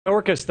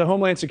Mayorkas, the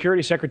Homeland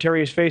Security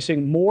Secretary, is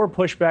facing more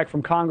pushback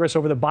from Congress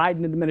over the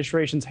Biden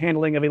administration's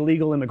handling of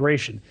illegal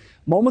immigration.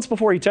 Moments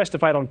before he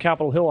testified on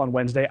Capitol Hill on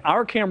Wednesday,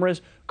 our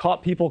cameras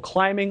caught people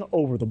climbing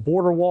over the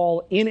border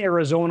wall in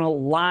Arizona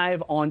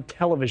live on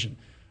television.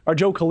 Our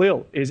Joe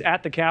Khalil is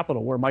at the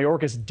Capitol, where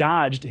Mayorkas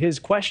dodged his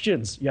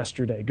questions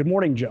yesterday. Good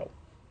morning, Joe.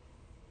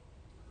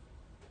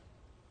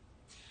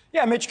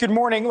 Yeah, Mitch, good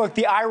morning. Look,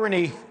 the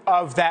irony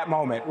of that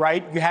moment,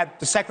 right? You had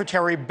the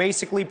secretary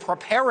basically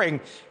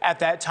preparing at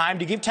that time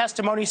to give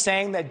testimony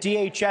saying that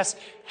DHS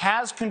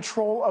has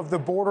control of the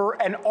border,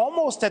 and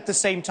almost at the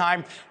same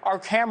time, our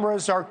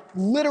cameras are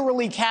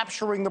literally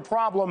capturing the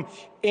problem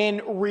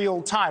in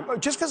real time.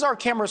 Just because our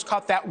cameras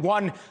caught that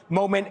one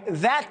moment,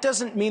 that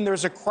doesn't mean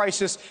there's a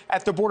crisis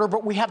at the border,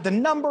 but we have the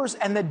numbers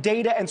and the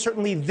data, and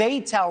certainly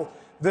they tell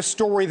the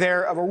story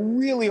there of a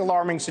really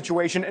alarming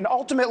situation. And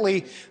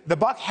ultimately, the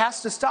buck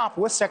has to stop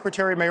with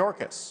Secretary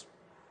Mayorkas.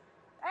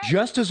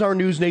 Just as our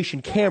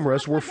NewsNation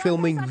cameras were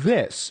filming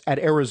this at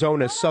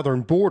Arizona's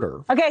southern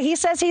border. Okay, he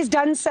says he's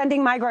done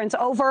sending migrants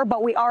over,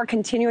 but we are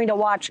continuing to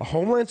watch.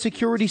 Homeland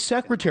Security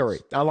Secretary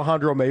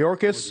Alejandro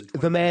Mayorkas,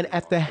 the man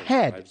at the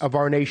head of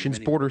our nation's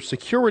border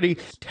security,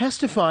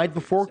 testified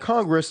before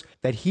Congress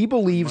that he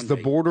believes the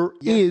border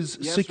is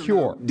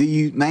secure. Do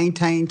you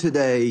maintain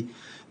today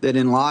that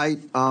in light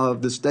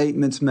of the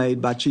statements made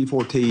by Chief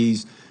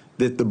Ortiz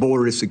that the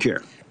border is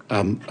secure?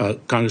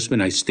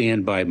 Congressman, I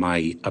stand by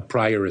my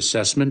prior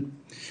assessment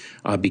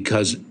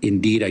because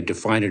indeed I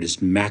define it as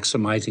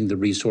maximizing the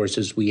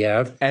resources we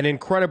have. An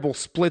incredible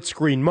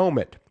split-screen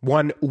moment,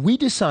 one we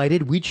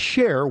decided we'd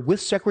share with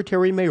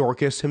Secretary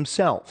Mayorkas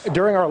himself.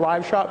 During our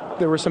live shot,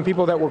 there were some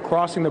people that were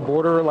crossing the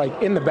border,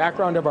 like in the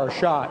background of our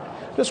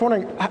shot. Just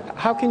wondering,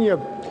 how can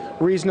you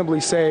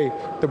reasonably say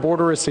the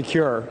border is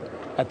secure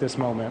at this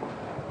moment?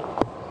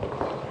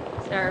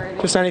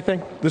 Just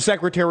anything? The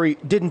secretary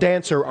didn't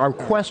answer our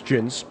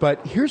questions,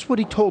 but here's what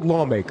he told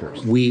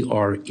lawmakers. We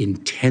are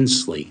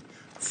intensely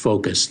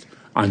focused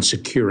on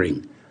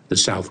securing the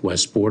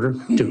southwest border,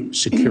 to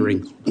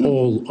securing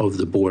all of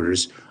the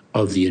borders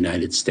of the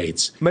United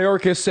States.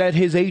 Mayorkas said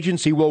his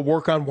agency will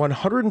work on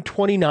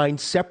 129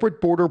 separate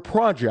border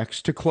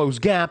projects to close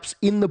gaps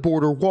in the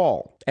border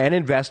wall and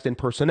invest in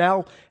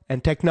personnel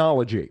and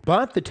technology.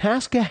 But the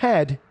task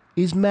ahead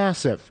is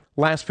massive.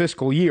 Last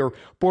fiscal year,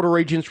 border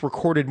agents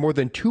recorded more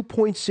than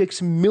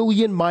 2.6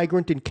 million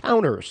migrant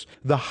encounters,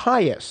 the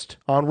highest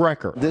on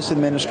record. This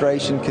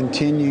administration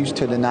continues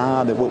to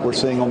deny that what we're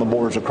seeing on the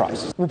border is a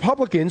crisis.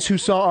 Republicans who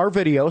saw our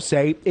video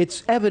say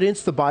it's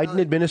evidence the Biden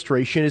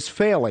administration is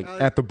failing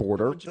at the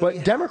border.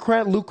 But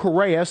Democrat Luke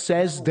Correa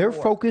says they're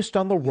focused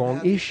on the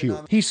wrong issue.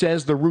 He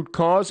says the root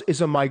cause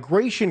is a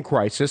migration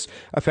crisis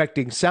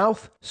affecting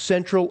South,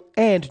 Central,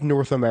 and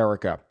North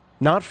America,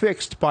 not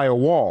fixed by a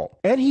wall.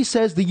 And he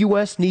says the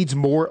U.S. needs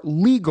more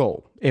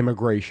legal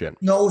immigration.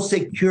 No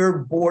secure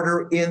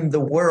border in the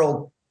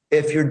world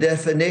if your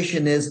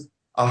definition is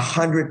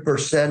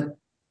 100%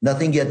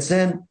 nothing gets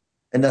in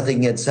and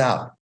nothing gets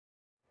out.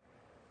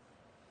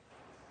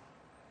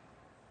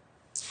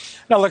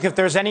 Now, look, if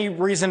there's any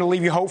reason to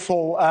leave you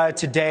hopeful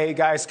today,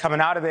 guys, coming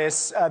out of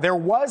this, there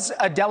was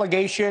a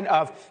delegation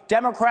of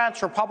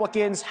Democrats,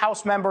 Republicans,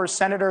 House members,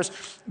 senators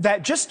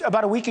that just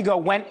about a week ago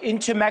went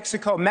into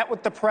Mexico, met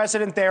with the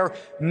president there.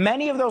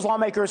 Many of those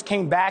lawmakers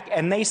came back,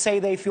 and they say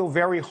they feel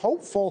very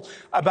hopeful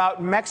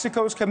about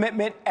Mexico's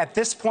commitment at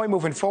this point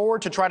moving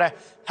forward to try to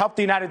help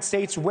the United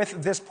States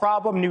with this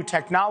problem, new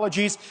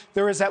technologies.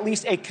 There is at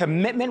least a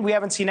commitment. We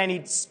haven't seen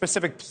any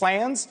specific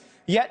plans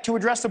yet to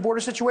address the border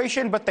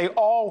situation, but they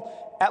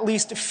all at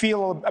least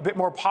feel a bit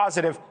more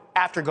positive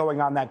after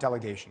going on that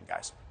delegation,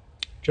 guys.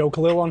 Joe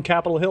Khalil on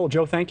Capitol Hill.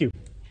 Joe, thank you.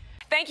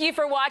 Thank you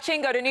for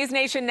watching. Go to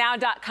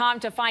newsnationnow.com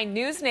to find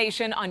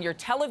NewsNation on your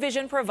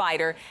television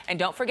provider. And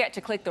don't forget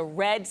to click the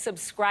red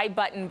subscribe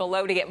button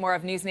below to get more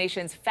of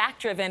NewsNation's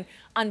fact-driven,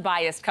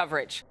 unbiased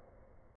coverage.